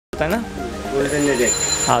তাই না?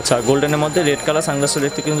 আচ্ছা, গোল্ডেনের মধ্যে রেড কালার সানগ্লাসটা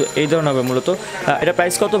দেখতে কিন্তু এই ধরনের হবে মূলত। এটা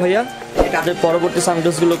প্রাইস কত ভাইয়া? এটা পরবর্তী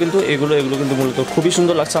সানগ্লাসগুলো কিন্তু এগুলো কিন্তু মূলত খুবই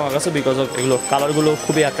সুন্দর লাগছে আমার কাছে, বিকজ অফ এগুলো কালারগুলো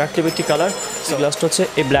খুবই অ্যাট্রাকটিভ একটি কালার। গ্লাসটা হচ্ছে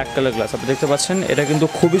এই ব্ল্যাক কালার গ্লাস, আপনি দেখতে পাচ্ছেন। এটা কিন্তু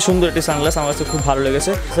খুবই সুন্দর একটি সানগ্লাস, আমার কাছে খুব ভালো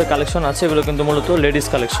লেগেছে। কালেকশন আছে, এগুলো কিন্তু মূলত লেডিস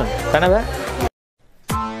কালেকশন, তাই না ভাই?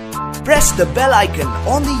 Press the bell icon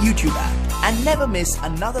on the YouTube app and never miss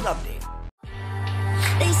another update.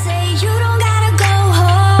 They say you don't gotta go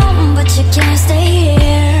home, but you can't stay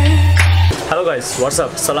here. Hello guys,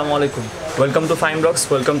 WhatsApp, সালামু আলাইকুম, welcome to fine blogs,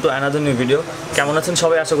 welcome to another new video. কেমন আছেন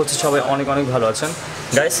সবাই? আশা করছি সবাই অনেক ভালো আছেন।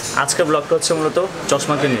 গাইস, আজকের ব্লগটা হচ্ছে মূলত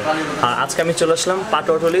চশমাকে নিয়ে। আর আজকে আমি চলে আসলাম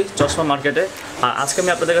পাটোয়াটুলি চশমা মার্কেটে। আর আজকে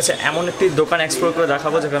আমি আপনাদের কাছে এমন একটি দোকান এক্সপ্লোর করে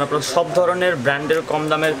দেখাবো যেখানে আপনারা সব ধরনের ব্র্যান্ডের কম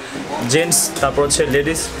দামের জেন্টস, তারপর হচ্ছে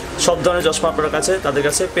লেডিস, সব ধরনের চশমা আপনার কাছে তাদের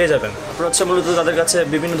কাছে পেয়ে যাবেন। আপনার হচ্ছে মূলত তাদের কাছে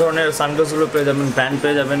বিভিন্ন ধরনের সানগ্লাসগুলো পেয়ে যাবেন, ব্র্যান্ড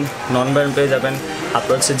পেয়ে যাবেন, নন ব্র্যান্ড পেয়ে যাবেন।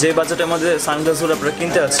 আপনার হচ্ছে যে বাজেটের মধ্যে সানগ্লাসগুলো আপনারা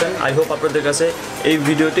কিনতে যাচ্ছেন, আই হোপ আপনাদের কাছে এই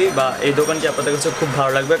ভিডিওটি বা এই দোকানটি আপনাদের কাছে খুব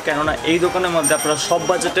ভালো লাগবে, কেননা এই দোকানের মধ্যে আপনারা সব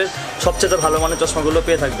বাজেটের সবচেয়ে ভালো মানের চশমাগুলো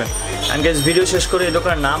পেয়ে থাকবেন। অ্যান্ড গাইস, ভিডিও শেষ করে এই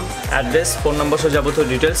দোকানের নাম, অ্যাড্রেস, ফোন নম্বর সহ যাবতীয়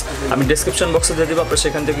ডিটেলস আমি ডেসক্রিপশন বক্সে দিয়ে দেবো, আপনারা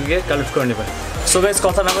সেখান থেকে গিয়ে কালেক্ট করে নেবেন। সো গাইস,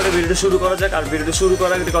 কথা না বলে ভিডিওটি শুরু করা যাক। আর ভিডিওটি শুরু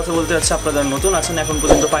করার আগে কথা বলতে যাচ্ছে, আপনারা নতুন আছেন এখন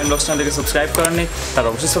পর্যন্ত ফাইন ব্লগস চ্যানেলকে সাবস্ক্রাইব করেননি, তারা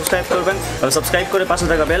অবশ্যই সাবস্ক্রাইব করবেন। আর সাবস্ক্রাইব করে পাশে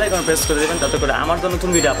থাকা বেল আইকন প্রেস করে দেবেন, তাতে করে আমার তো নতুন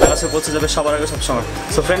ভিডিও আপনার কাছে পৌঁছে যাবে সবার আগে সবসময়।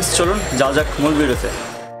 সো ফ্রেন্ডস, চলুন যাওয়া যাক মূল ভিডিওতে।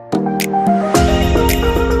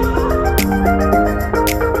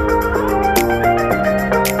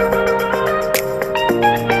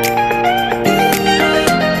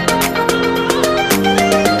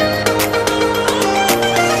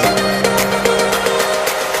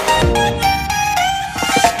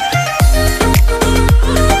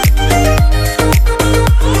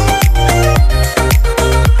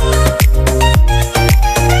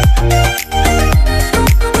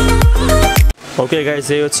 ওকে গাইস,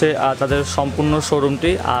 এই হচ্ছে তাদের সম্পূর্ণ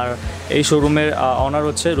শোরুমটি। আর এই শোরুমের অনার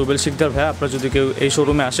হচ্ছে রুবেল শিকদার ভাই। আপনারা যদি কেউ এই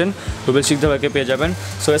শোরুমে আসেন, রুবেল শিকদার ভাইকে পেয়ে যাবেন।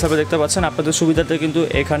 সো এস আপনি দেখতে পাচ্ছেন, আপনাদের সুবিধাতে কিন্তু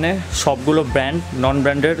এখানে সবগুলো ব্র্যান্ড, নন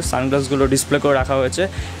ব্র্যান্ডেড সানগ্লাসগুলো ডিসপ্লে করে রাখা হয়েছে।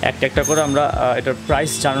 একটা করে আমরা এটার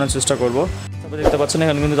প্রাইস জানানোর চেষ্টা করবো। দেখতে পাচ্ছেন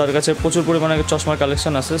এখানে কিন্তু তাদের কাছে প্রচুর পরিমাণে চশমার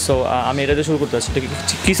কালেকশন আছে। সো আমি এটা দিয়ে শুরু করতে চাচ্ছি। এটা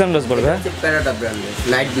কি সানগ্লাস বলবে? প্যারাডা ব্র্যান্ডের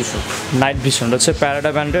নাইট ভিশন হচ্ছে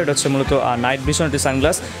প্যারাডা ব্র্যান্ডের, এটা হচ্ছে মূলত নাইট ভিশন একটি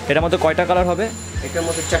সানগ্লাস। এটার মধ্যে কয়টা কালার হবে? এটার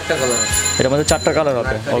মধ্যে 4টা কালার আছে। এটার মধ্যে 4টা কালার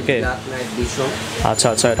হবে। ওকে,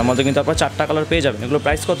 আচ্ছা, এটার মধ্যে কিন্তু আপনারা 4টা কালার পেয়ে যাবেন। এগুলো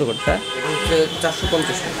প্রাইস কত করে? হ্যাঁ,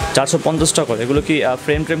 450 টাকা করে। এগুলো কি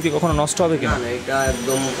ফ্রেম কি কখনো নষ্ট হবে কিনা? না, এটা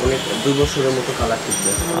একদম অনেক 2 বছরের মতো কালার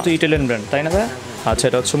টিকবে। তো ইটালিয়ান ব্র্যান্ড, তাই না ভাই? আচ্ছা,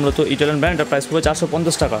 এটা হচ্ছে মূলত ইটালিয়ান ব্র্যান্ড, এটা প্রাইস পড়বে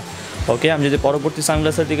 450 টাকা। ওকে, আমি যদি পরবর্তী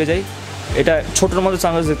সানগ্লাসের দিকে যাই, এটা ছোটোর মধ্যে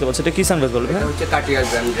সানগ্লাস দেখতে পাচ্ছি। এটা কি সানগ্লাস বলবে? এটা হচ্ছে কার্টিয়ার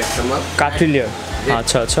ব্র্যান্ডের একটা মাল। কার্টিলিয়ার,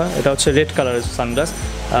 আচ্ছা, এটা হচ্ছে রেড কালারের সানগ্লাস।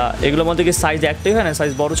 এগুলোর মধ্যে কি সাইজ একটাই হয় না,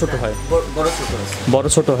 সাইজ বড় ছোট হয়? বড়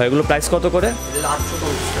ছোট হয়। এগুলো প্রাইস কত করে?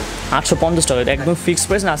 850 টাকা। এটা একদম ফিক্সড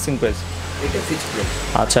প্রাইস না আস্কিং প্রাইস?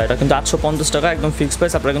 আচ্ছা, এটা কিন্তু 850 টাকা একদম ফিক্সড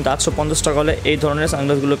প্রাইস। আপনারা কিন্তু 850 টাকা হলে এই ধরনের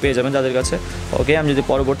সানগ্লাসগুলো পেয়ে যাবেন তাদের কাছে। ওকে, আমি যদি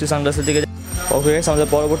পরবর্তী সানগ্লাসের দিকে যাই, ওকে, আমাদের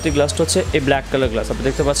পরবর্তী গ্লাসটা হচ্ছে এই ব্ল্যাক কালার গ্লাস। আপনি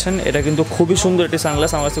দেখতে পাচ্ছেন, এটা কিন্তু খুবই সুন্দর একটি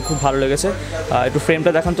সানগ্লাস, আমার কাছে খুব ভালো লেগেছে। একটু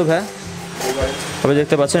ফ্রেমটা দেখান তো ভাই। আপনি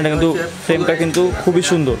দেখতে পাচ্ছেন, এটা কিন্তু ফ্রেমটা কিন্তু খুবই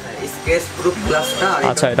সুন্দর।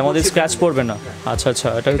 আচ্ছা, এটার মধ্যে স্ক্র্যাচ পড়বে না। আচ্ছা,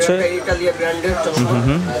 এটা হচ্ছে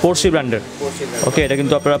পোর্সি ব্র্যান্ডের। ওকে, এটা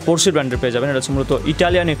কিন্তু আপনারা পোর্সি ব্র্যান্ডের পেয়ে যাবেন। এটা হচ্ছে মূলত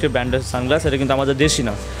ইটালিয়ান একটি ব্র্যান্ডের সানগ্লাস, এটা কিন্তু আমাদের দেশি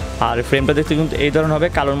না। আর ফ্রেমটা দেখতে কিন্তু এই ধরনের হবে,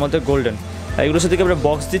 কালোর মধ্যে গোল্ডেন। এগুলোর সাথে কি আপনারা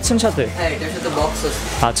বক্স দিচ্ছেন সাথে?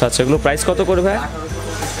 আচ্ছা, এগুলো প্রাইস কত করে ভাই?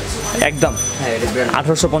 একদম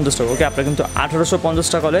 1850 টাকা। ওকে, আপনারা কিন্তু 1850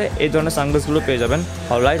 টাকা হলে এই ধরনের সানগ্লাসগুলো পেয়ে যাবেন।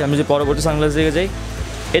 অলরাইট, আমি যদি পরবর্তী সানগ্লাস দিকে যাই,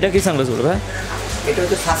 এটা কি সানগ্লাস বলবো ভাই? এটা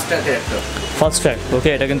হচ্ছে ফার্স্ট ট্র্যাক। ওকে,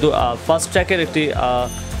 এটা কিন্তু ফার্স্ট ট্র্যাকের একটি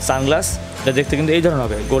সানগ্লাস। এটা দেখতে কিন্তু এই ধরনের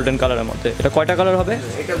হবে, গোল্ডেন কালারের মধ্যে। এটা কয়টা কালার হবে?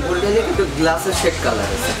 এটা গোল্ডেনে কিন্তু গ্লাসের শেড কালার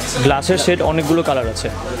আছে। গ্লাসের শেড অনেকগুলো কালার আছে।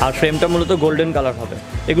 আর ফ্রেমটা মূলত গোল্ডেন কালার হবে।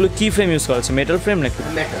 এগুলো কি ফ্রেম ইউজ করা হচ্ছে? মেটাল ফ্রেম নাকি?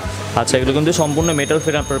 মেটাল। আচ্ছা, এগুলো কিন্তু সম্পূর্ণ মেটাল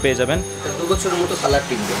ফ্রেম আপনারা পেয়ে যাবেন। 2 বছরের মতো কালার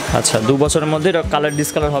টিকবে। আচ্ছা, 2 বছরের মধ্যে এটা কালার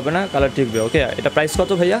ডিসকালার হবে না, কালার টিকবে। ওকে, এটা প্রাইস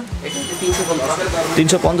কত ভাইয়া? এটা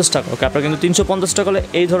 350 টাকা। ওকে, আপনারা কিন্তু 350 টাকা হলে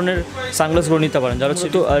এই ধরনের সানগ্লাসগুলো নিতে পারেন। যারা হচ্ছে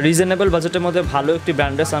একটু রিজনেবল বাজেটের মধ্যে ভালো একটি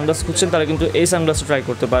ব্র্যান্ডের সানগ্লাস খুঁজছেন, তারা কিন্তু এই সানগ্লাসটা ট্রাই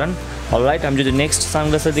করতে পারেন। অলরাইট, আমি যদি নেক্সট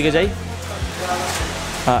সানগ্লাসের দিকে যাই,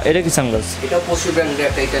 এটা কি সানগ্লাস? এটাও পোর্শি ব্র্যান্ডের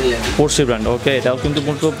একটা ইটালিয়ান। পোর্শি ব্র্যান্ড, ওকে। এটাও কিন্তু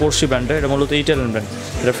মূলত পোর্শি ব্র্যান্ডের, এটা মূলত ইটালিয়ান ব্র্যান্ড।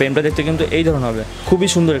 এটা ফ্রেমটা দেখতে কিন্তু এই ধরনের হবে, খুবই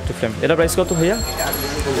সুন্দর একটি ফ্রেম। এটা প্রাইস কত ভাইয়া?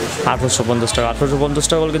 1850 টাকা। 1850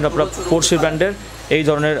 টাকা হলে কিন্তু আপনারা পোর্শি ব্র্যান্ডের এই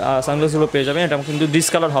ধরনের সানগ্লাসগুলো পেয়ে যাবেন। এটা কিন্তু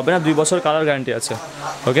ডিসকালার হবে না, 2 বছর কালার গ্যারান্টি আছে,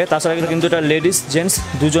 ওকে। তাছাড়া কিন্তু এটা লেডিস জেন্টস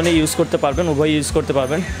দুজনেই ইউজ করতে পারবেন, উভয়ই ইউজ করতে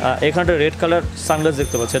পারবেন। এখানে একটা রেড কালার সানগ্লাস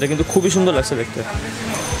দেখতে পাচ্ছি, এটা কিন্তু খুবই সুন্দর লাগছে দেখতে,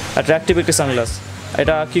 অ্যাট্রাকটিভ একটি সানগ্লাস।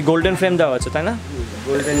 এটা কি গোল্ডেন ফ্রেম দেওয়া আছে, তাই না?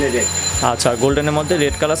 গোল্ডেনের রেড। আচ্ছা, গোল্ডেনের মধ্যে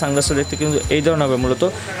রেড কালার সানগ্লাসটা দেখতে কিন্তু এই ধরনের হবে মূলত।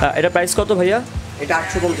 এটা প্রাইস কত ভাইয়া? এটা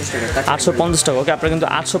 850 টাকা। 850 টাকা, ওকে। আপনারা কিন্তু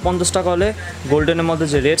 850 টাকা হলে গোল্ডেনের মধ্যে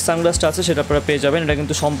যে রেড সানগ্লাসটা আছে সেটা আপনারা পেয়ে যাবেন। এটা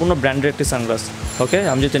কিন্তু সম্পূর্ণ ব্র্যান্ডের একটি সানগ্লাস, ওকে।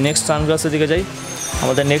 আমি যদি নেক্সট সানগ্লাসের দিকে যাই,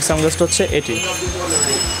 আমাদের নেক্সট সানগ্লাসটা হচ্ছে এটি।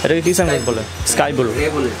 এটাকে কী সানগ্লাস বলে? Sky blue.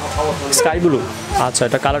 স্কাই ব্লু, আচ্ছা।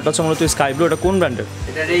 এটা কালারটা হচ্ছে মূলত স্কাই ব্লু। এটা কোন ব্র্যান্ডের?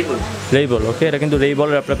 এটা রেইবল। রেইবল, ওকে। এটা কিন্তু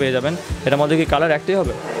রেইবলের আপনারা পেয়ে যাবেন। এটার মধ্যে কি কালার একটাই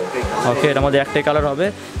হবে? ওকে, এটার মধ্যে একটাই কালার হবে,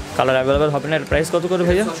 কালার অ্যাভেলেবেল হবে না। এর প্রাইস কত করে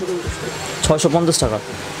ভাইয়া? 650 টাকা।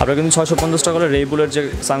 আপনারা কিন্তু 650 টাকা করে রেইবলের যে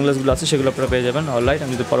সানগ্লাসগুলো আছে সেগুলো আপনারা পেয়ে যাবেন। অলরাইট,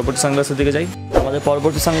 আমি যদি পরবর্তী সানগ্লাসের দিকে যাই, আমাদের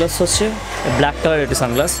পরবর্তী সানগ্লাস হচ্ছে ব্ল্যাক কালার একটি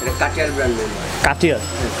সানগ্লাস। এটা কাটিয়ার ব্র্যান্ডের। কাটিয়ার,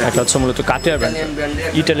 এটা হচ্ছে মূলত কাটিয়ার ব্র্যান্ড,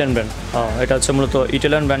 ইটালিয়ান ব্র্যান্ড। এটা হচ্ছে মূলত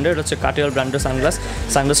ইটালিয়ান ব্র্যান্ডের, এটা হচ্ছে কাটিয়ার ব্র্যান্ডের সানগ্লাস।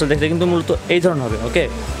 সানগ্লাসটা দেখতে কিন্তু মূলত এই ধরনের হবে, ওকে।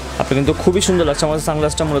 আপনি কিন্তু খুবই সুন্দর লাগছে আমাদের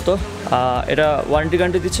সানগ্লাসটা মূলত। এটা ওয়ারেন্টি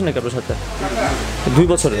গ্যারান্টি দিচ্ছেন নাকি আপনার সাথে? 2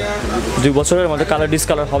 বছরের। 2 বছরের মধ্যে কালার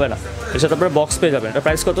ডিসকালার হবে না। এর সাথে আপনারা বক্স পেয়ে যাবেন। এটা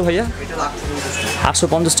প্রাইস কত ভাইয়া?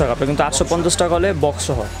 850 টাকা। আপনি কিন্তু 850 টাকা হলে বক্স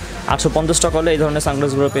সহ 850 টাকা হলে এই ধরনের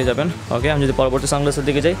সানগ্লাসগুলো পেয়ে যাবেন, ওকে। আমি যদি পরবর্তী সানগ্লাসের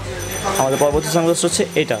দিকে যাই, আমাদের পরবর্তী সানগ্লাসটা হচ্ছে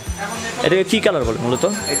এটা। এটাকে কী কালার বলে মূলত?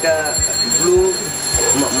 এটা ব্লু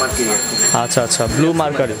মার্কারি। আচ্ছা আচ্ছা, ব্লু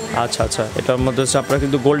মার্কারি, আচ্ছা আচ্ছা। এটার মধ্যে হচ্ছে আপনারা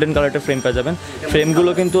কিন্তু গোল্ডেন কালারের ফ্রেম পেয়ে যাবেন।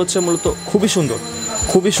 ফ্রেমগুলো কিন্তু হচ্ছে মূলত খুবই সুন্দর,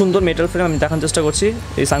 খুবই সুন্দর মেটাল ফ্রেম। আমি দেখার চেষ্টা করছি।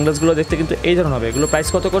 এই সানগ্লাসগুলো দেখতে কিন্তু এই ধরনের হবে। এগুলো প্রাইস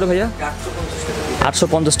কত করে ভাইয়া?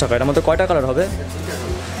 850 টাকা। এটার মধ্যে কয়টা কালার হবে?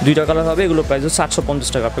 2টা কালার হবে। এগুলো প্রাইস হচ্ছে 850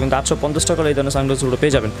 টাকা। আপনি কিন্তু 850 টাকা এই ধরনের সানগ্লাসগুলো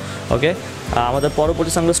পেয়ে যাবেন, ওকে। আমাদের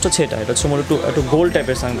পরবর্তী সানগ্লাসটা হচ্ছে এটা। এটা হচ্ছে মূলত একটু গোল্ড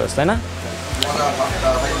টাইপের সানগ্লাস, তাই না?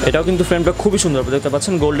 এটাও কিন্তু ফ্রেমটা খুবই সুন্দর, আপনি দেখতে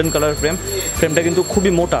পাচ্ছেন গোল্ডেন কালার ফ্রেম। ফ্রেমটা কিন্তু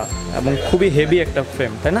খুবই মোটা এবং খুবই হেভি একটা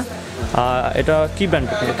ফ্রেম, তাই না? এটা কি ব্র্যান্ড?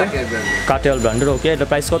 কাটিয়াল ব্র্যান্ডের, ওকে। এটা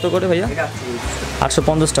প্রাইস কত করে ভাইয়া?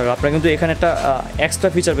 850 টাকা। আপনারা কিন্তু এখানে একটা এক্সট্রা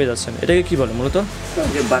ফিচার পেয়ে যাচ্ছেন। এটাকে কী বলে মূলত?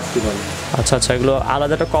 আচ্ছা আচ্ছা, এগুলো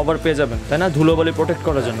আলাদা একটা কভার পেয়ে যাবেন, তাই না? ধুলোবালি প্রোটেক্ট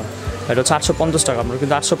করার জন্য। এটা হচ্ছে 850 টাকা। আমরা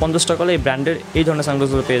কিন্তু 850 টাকা হলে এই ব্র্যান্ডের এই ধরনের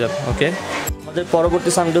সানগ্লাসগুলো পেয়ে যাবেন, ওকে। আমাদের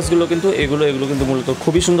পরবর্তী সানগ্লাসগুলো কিন্তু এগুলো কিন্তু মূলত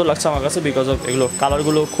খুবই সুন্দর লাগছে আমার কাছে, বিকজ অফ এগুলো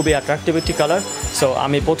কালারগুলো খুবই অ্যাট্রাকটিভ একটি কালার। সো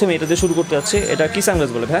আমি প্রথমে এটা দিয়ে শুরু করতে যাচ্ছি। এটা কি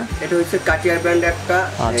সানগ্লাস বলে ভাই? এটা হচ্ছে কাটিয়ার ব্র্যান্ডের একটা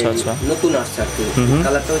আচ্ছা আচ্ছা নতুন আসছে আর কি।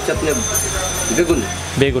 কালারটা হচ্ছে আপনার বেগুনি।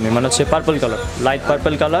 বেগুনি মানে হচ্ছে purple colour, light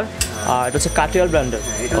purple colour. আর এটা হচ্ছে কাটিয়াল ব্র্যান্ডের,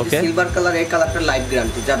 ওকে। সিলভার কালার, এই কালারটা লাইফ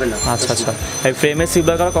গ্যারান্টি যাবে না। আচ্ছা আচ্ছা, এই ফ্রেমের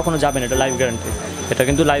সিলভার কালার কখনো যাবে না, এটা লাইফ গ্যারান্টি। এটা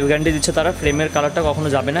কিন্তু লাইফ গ্যারান্টি দিচ্ছে তারা, ফ্রেমের কালারটা কখনো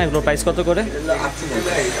যাবে না। এগুলোর প্রাইস কত করে?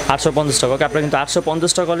 850 টাকা, ওকে। আপনারা কিন্তু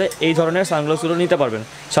 850 টাকা হলে এই ধরনের সানগ্লাসগুলো নিতে পারবেন।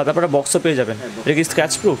 সাথে আপনারা বক্সও পেয়ে যাবেন। এটা কি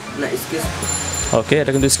স্ক্র্যাচ প্রুফ? না, স্কেচ। ওকে,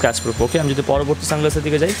 এটা কিন্তু স্ক্র্যাচ প্রুফ, ওকে। আমি যদি পরবর্তী সানগ্লাসের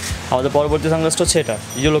দিকে যাই, আমাদের পরবর্তী সানগ্লাসটা হচ্ছে এটা,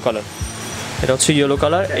 ইয়েলো কালার। এটা হচ্ছে ইয়েলো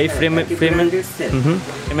কালার। এই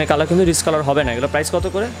ফ্রেমের কালার কিন্তু রিস কালার হবে না। এগুলো প্রাইস কত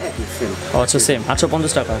করে? আচ্ছা, সেম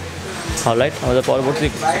 850 টাকা। অলরাইট, আমাদের পরবর্তী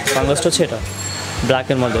সানগ্লাসটা হচ্ছে এটা,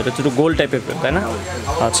 ব্ল্যাকের মধ্যে। এটা একটু গোল্ড টাইপের ফ্রেম, তাই না?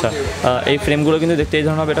 আচ্ছা, এই ফ্রেমগুলো কিন্তু দেখতে এই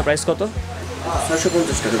ধরনের হবে। এটা প্রাইস কত?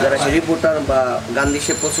 650 টাকা। যারা হ্যারি পটার বা গান্ধী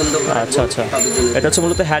শেপ পছন্দ করে, আচ্ছা আচ্ছা, এটা হচ্ছে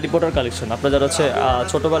মূলত হ্যারি পটার কালেকশন। আপনারা যারা হচ্ছে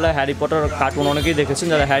ছোটোবেলায় হ্যারি পটার কার্টুন অনেকেই দেখেছেন,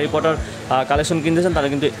 যারা হ্যারি পটার কালেকশন কিনতেছেন তারা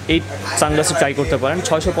কিন্তু এই সানগ্লাসটি ট্রাই করতে পারেন।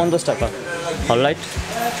 650 টাকা। অলরাইট,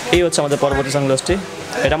 এই হচ্ছে আমাদের পরবর্তী সানগ্লাসটি।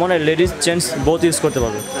 এটা মনে হয় লেডিস জেন্টস বোথ ইউজ করতে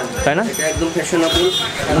পারবে, তাই না? এটা একদম ফ্যাশনেবল।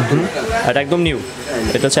 এটা একদম নিউ।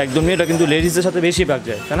 এটা হচ্ছে একদম নিউ। এটা কিন্তু লেডিসদের সাথে বেশি ভাগ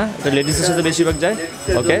যায়, তাই না? এটা লেডিসদের সাথে বেশি ভাগ যায়,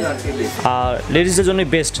 ওকে। আর লেডিসদের জন্যই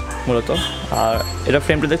বেস্ট মূলত। আর এটা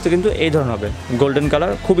ফ্রেমটা দেখতে কিন্তু এই ধরনের হবে, গোল্ডেন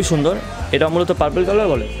কালার, খুবই সুন্দর। এটা মূলত পার্পল কালার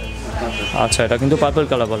বলে। আচ্ছা, এটা কিন্তু পার্পল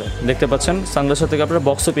কালার বলে, দেখতে পাচ্ছেন। সানগ্লাসের থেকে আপনারা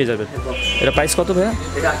বক্সও পেয়ে যাবেন। এটা প্রাইস কত ভাইয়া?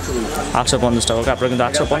 850 টাকা, ওকে। আপনারা কিন্তু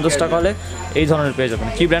 850 টাকা হলে এই ধরনের পেয়ে যাবেন।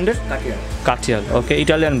 কি ব্র্যান্ডের? কাটিয়াল, ওকে,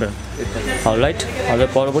 ইটালিয়ান ব্র্যান্ড। অলরাইট, আমাদের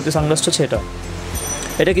পরবর্তী সানগ্লাসটা হচ্ছে এটা।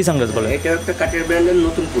 এটা কি সানগ্লাস বলে? এটা একটা কাটিয়ার ব্র্যান্ডের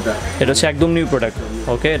নতুন প্রোডাক্ট। এটা হচ্ছে একদম নিউ প্রোডাক্ট,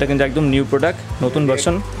 ওকে। এটা কিন্তু একদম নিউ প্রোডাক্ট, নতুন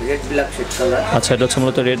version. Red black shade colour. আচ্ছা, এটা হচ্ছে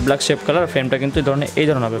মূলত রেড ব্ল্যাক শেপ কালার। ফ্রেমটা কিন্তু এই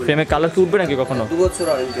ধরনের হবে। ফ্রেমের কালার কি উঠবে নাকি কখনো? 2 বছর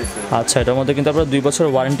ওয়ারেন্টি আছে। আচ্ছা, এটার মধ্যে কিন্তু আপনারা 2 বছর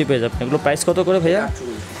ওয়ারেন্টি পেয়ে যাবেন। এগুলো প্রাইস কত করে ভাইয়া?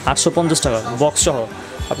 850 টাকা, বক্স সহ।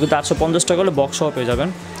 আপনি কিন্তু 850 টাকা হলে বক্স সহ পেয়ে যাবেন,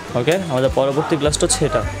 ওকে। আমাদের পরবর্তী গ্লাসটা হচ্ছে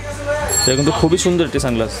এটা। এটা কিন্তু খুবই সুন্দর একটি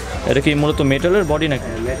সানগ্লাস। এটা কি মূলত মেটালের বডি নাকি?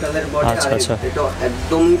 মেটালের বডি। আচ্ছা, আচ্ছা। এটা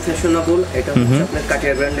একদম ফ্যাশনেবল। এটা হচ্ছে আপনার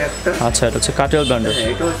কাটিয়ার ব্র্যান্ডের একটা। আচ্ছা, এটা হচ্ছে কাটিয়ার ব্র্যান্ডের।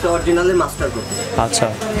 এটা হচ্ছে অরিজিনালি মাস্টার কপি। আচ্ছা,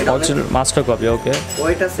 অরিজিনাল মাস্টার কপি। ওকে,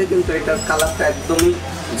 ওয়েট আছে কিন্তু এটার কালারটা একদমই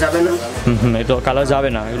যাবে না। এটা কালার যাবে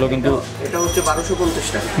না। এগুলো কিন্তু এটা হচ্ছে 1250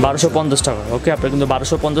 টাকা। 1250 টাকা। ওকে, আপনি কিন্তু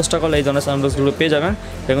 1250 টাকা এই ধরনের সানগ্লাসগুলো পেয়ে যাবেন।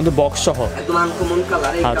 এটা কিন্তু বক্স সহ একদম আনকমন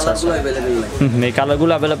কালার। এই আচ্ছা, কালারগুলো अवेलेबल নাই। এই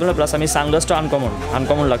কালারগুলো অ্যাভেলেবল না, প্লাস আমি সানগ্লাসটা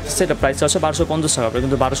আনকমন লাগতেছে। এটা প্রাইস হচ্ছে 1250 টাকা। আপনি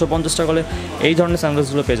কিন্তু 1250 টাকা হলে এই ধরনের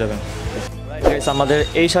সানগ্লাসগুলো পেয়ে যাবেন। গাইস, আমাদের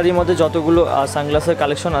এই শাড়ির মধ্যে যতগুলো সানগ্লাসের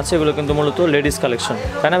কালেকশন আছে এগুলো কিন্তু মূলত লেডিস কালেকশন,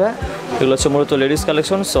 তাই না ভাই? এগুলো হচ্ছে মূলত লেডিস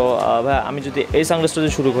কালেকশন। সো ভাই, আমি যদি এই সানগ্লাসটা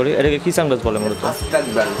দিয়ে শুরু করি, এটাকে কী সানগ্লাস বলে মূলত? Fastrack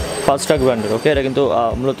brand. ফাস্টট্র্যাক ব্র্যান্ডের। ওকে, এটা কিন্তু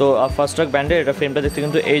মূলত ফাস্টট্র্যাক ব্র্যান্ডের। এটা ফ্রেমটা দেখতে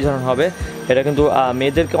কিন্তু এই ধরনের হবে। এটা কিন্তু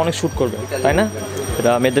মেয়েদেরকে অনেক শ্যুট করবে, তাই না?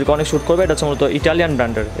 এটা মেয়েদেরকে অনেক শ্যুট করবে। এটা হচ্ছে মূলত ইটালিয়ান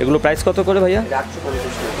ব্র্যান্ডের। এগুলো প্রাইস কত করে ভাইয়া?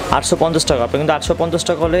 850 টাকা। আপনি কিন্তু 850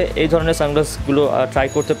 টাকা হলে এই ধরনের সানগ্লাসগুলো ট্রাই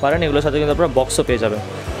করতে পারেন। এগুলোর সাথে কিন্তু আপনারা বক্সও পেয়ে যাবেন।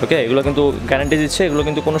 ওকে, এগুলো কিন্তু গ্যারান্টি দিচ্ছে, এগুলো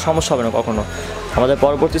কিন্তু কোনো সমস্যা হবে না কখনো। আমাদের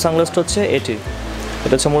পরবর্তী সানগ্লাসটা হচ্ছে এটি।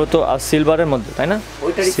 এটা হচ্ছে মূলত সিলভারের মধ্যে, তাই না?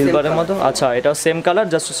 সিলভারের মধ্যে। আচ্ছা, এটাও সেম কালার,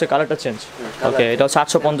 জাস্ট হচ্ছে কালারটা চেঞ্জ। ওকে, এটা হচ্ছে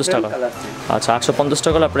 850 টাকা। আচ্ছা, 850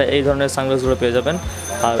 টাকা হলে আপনারা এই ধরনের সানগ্লাসগুলো পেয়ে যাবেন।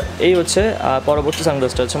 আর এই হচ্ছে পরবর্তী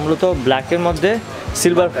সানগ্লাসটা হচ্ছে মূলত ব্ল্যাকের মধ্যে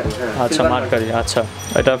সিলভার। আচ্ছা, মার্কারি। আচ্ছা,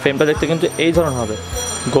 এটা ফ্রেমটা দেখতে কিন্তু এই ধরনের হবে,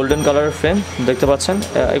 গোল্ডেন কালারের ফ্রেম দেখতে পাচ্ছেন।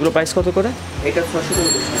 এগুলো প্রাইস কত করে? এটা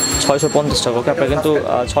 650 টাকা। ওকে, আপনারা কিন্তু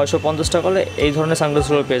 650 টাকা হলে এই ধরনের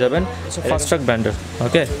সানগ্লাসগুলো পেয়ে যাবেন ফাস্টট্র্যাক ব্র্যান্ডের।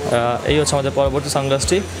 ওকে, এই হচ্ছে আমাদের পরবর্তী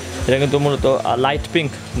সানগ্লাসটি। এটা কিন্তু মূলত লাইট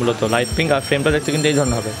পিঙ্ক, আর ফ্রেমটা দেখতে কিন্তু এই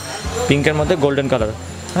ধরনের হবে, পিঙ্কের মধ্যে গোল্ডেন কালার।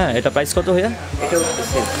 হ্যাঁ, এটা প্রাইস কত ভাইয়া? এটা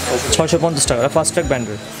হচ্ছে 650 টাকা। এটা ফাস্টট্র্যাক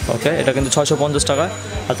ব্র্যান্ডের। ওকে, এটা কিন্তু 650 টাকা।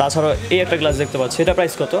 আর তাছাড়া এই একটা গ্লাস দেখতে পাচ্ছি, এটা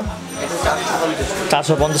প্রাইস কত?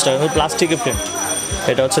 450 টাকা। প্লাস্টিকের ফ্রেম।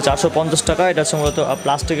 এটা হচ্ছে 450 টাকা। এটা হচ্ছে মূলত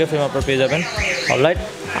প্লাস্টিকের ফ্রেম আপনারা পেয়ে যাবেন। অলরাইট,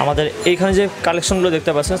 আমাদের এইখানে যে কালেকশনগুলো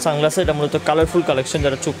দেখতে পাচ্ছেন সানগ্লাসে, এটা মূলত কালারফুল কালেকশন।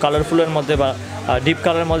 যারা কালারফুলের মধ্যে বা ডিপ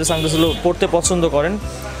কালারের মধ্যে সানগ্লাসগুলো পরতে পছন্দ করেন,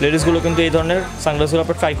 লেডিসগুলো কিন্তু এই ধরনের সানগ্লাসগুলো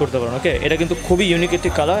আপনারা ট্রাই করতে পারেন। ওকে, এটা কিন্তু খুবই ইউনিক একটি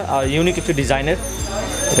কালার আর ইউনিক একটি ডিজাইনের।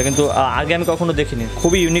 এটা কিন্তু আগে আমি কখনো দেখিনি,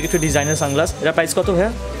 খুবই ইউনিক একটি ডিজাইনের সানগ্লাস। এটা প্রাইস কত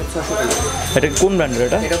ভাইয়া? এটা কোন ব্র্যান্ডের?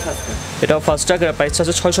 এটাও ফাস্টট্র্যাক। এটা প্রাইস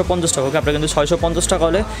আছে 650 টাকা। ওকে, আপনারা কিন্তু 650 টাকা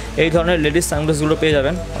হলে এই ধরনের লেডিস সানগ্লাসগুলো পেয়ে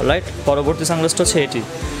যাবেন। অলরাইট, পরবর্তী সানগ্লাসটা হচ্ছে এটি।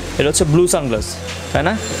 এটা হচ্ছে ব্লু সানগ্লাস, তাই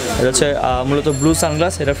না? এটা হচ্ছে মূলত ব্লু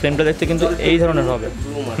সানগ্লাস। এটা ফ্রেমটা দেখতে কিন্তু এই ধরনের হবে,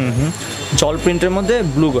 জল প্রিন্টের মধ্যে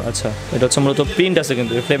ব্লু। আচ্ছা, এটা হচ্ছে মূলত প্রিন্ট আছে,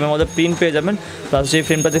 কিন্তু এই ফ্রেমের মধ্যে প্রিন্ট পেয়ে যাবেন। প্লাস যে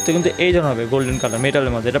ফ্রেমটা দেখতে কিন্তু এই ধরনের হবে, গোল্ডেন কালার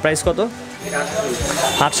মেটালের মধ্যে। এটা প্রাইস কত?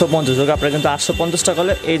 850। ওকে, আপনারা কিন্তু 850 টাকা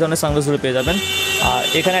হলে এই ধরনের সানগ্লাসগুলো পেয়ে যাবেন। আর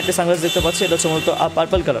এখানে একটা সানগ্লাস দেখতে পাচ্ছি, এটা হচ্ছে মূলত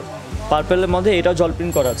পার্পল কালার। পার্পেলের মধ্যে এটাও জল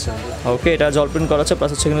প্রিন্ট করা আছে। ওকে, এটা জল প্রিন্ট করা আছে,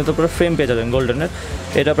 প্লাস হচ্ছে কিন্তু পুরো ফ্রেম পেয়ে যাবেন গোল্ডেনের।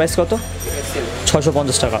 এটা প্রাইস কত?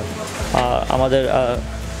 650 টাকা। আমাদের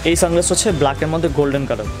এই সানগ্লাস হচ্ছে ব্ল্যাকের মধ্যে গোল্ডেন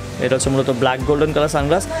কালার। এটা হচ্ছে মূলত ব্ল্যাক গোল্ডেন কালার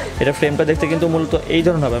সানগ্লাস। এটা ফ্রেমটা দেখতে কিন্তু মূলত এই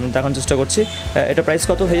ধরনের হবে, আমি দেখানোর চেষ্টা করছি। এটা প্রাইস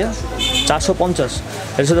কত ভাইয়া? 450।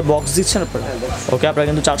 এর সাথে বক্স দিচ্ছেন আপনারা? ওকে, আপনারা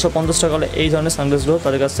কিন্তু 450 টাকা হলে এই ধরনের সানগ্লাসগুলো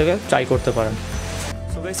তাদের কাছ থেকে ট্রাই করতে পারেন।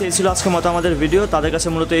 এই ছিল আজকের মতো আমাদের ভিডিও। তাদের কাছে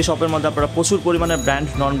মূলত এই শপের মধ্যে আপনারা প্রচুর পরিমাণে ব্র্যান্ড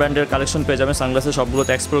নন ব্র্যান্ডের কালেকশন পেয়ে যাবেন। সানগ্লাসের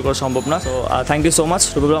সবগুলোতে এক্সপ্লোর করা সম্ভব না। তো thank you so much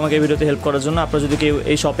Rubel আমাকে এই ভিডিওতে হেল্প করার জন্য। আপনারা যদি কেউ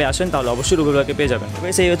এই শপে আসেন তাহলে অবশ্যই রুবেল ভাইকে পেয়ে যাবেন।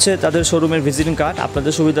 এই হচ্ছে তাদের শোরুমের ভিজিটিং কার্ড।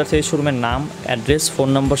 আপনাদের সুবিধার্থে এই শোরুমের নাম, অ্যাড্রেস, ফোন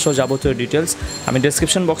নম্বর সহ যাবতীয় ডিটেলস আমি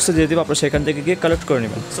ডেসক্রিপশন বক্সে দিয়ে দিব, আপনারা সেখান থেকে গিয়ে কালেক্ট করে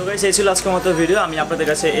নেবেন। সো গাইস, এই ছিল আজকের মতো ভিডিও। আমি আপনাদের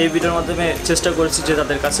কাছে এই ভিডিওর মাধ্যমে চেষ্টা করেছি যে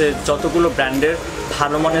তাদের কাছে যতগুলো ব্র্যান্ডের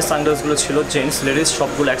ভালো মানের সানগ্লাসগুলো ছিল, জেন্টস লেডিস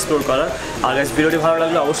সবগুলো এক্সপ্লোর করার। আর গাইস, ভিডিওটি ভালো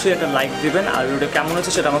লাগলে অবশ্যই একটা লাইক দিবেন, আর ভিডিওটা কেমন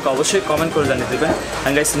হচ্ছে সেটা আমাকে অবশ্যই কমেন্ট করে জানিয়ে দেবেন।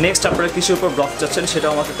 অ্যান্ড গাইস, নেক্সট আপনারা কিসের উপর ব্লগ চাচ্ছেন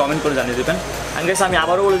সেটাও আমাকে কমেন্ট করে জানিয়ে দেবেন। অ্যান্ড গাইস, আমি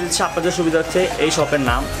আবারও বলে দিচ্ছি আপনাদের সুবিধার্থে এই শপের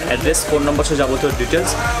নাম, অ্যাড্রেস, ফোন নম্বর সহ যাবতীয়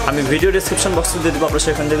ডিটেলস আমি ভিডিও ডিসক্রিপশন বক্সে দিয়ে দেবো, আপনারা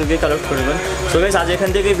সেখান থেকে গিয়ে কালেক্ট করে নেবেন। সো গাইস, আজ এখান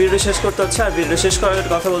থেকে ভিডিও শেষ করতে হচ্ছে। আর ভিডিও শেষ করার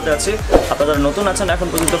একটা কথা বলতে আছি, আপনারা নতুন আছেন এখন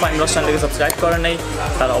পর্যন্ত ফাইন ব্লগস চ্যানেলকে সাবস্ক্রাইব করেন নাই,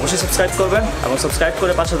 তারা অবশ্যই সাবস্ক্রাইব করবেন এবং সাবস্ক্রাইব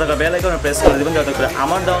করে পাশে থাকা বেল আইকনে প্রেস করে দেবেন, যাতে করে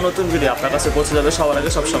আমার দেওয়া নতুন ভিডিও আপনার কাছে পৌঁছে যাবে সবার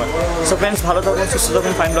আগে সবসময়। সো ফ্রেন্ডস, ভালো থাকুন, সুস্থ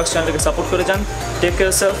থাকুন, ফাইন ব্লগস চ্যানেলকে সাপোর্ট করে যান। Take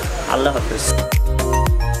care self. আল্লাহ হাফিজ।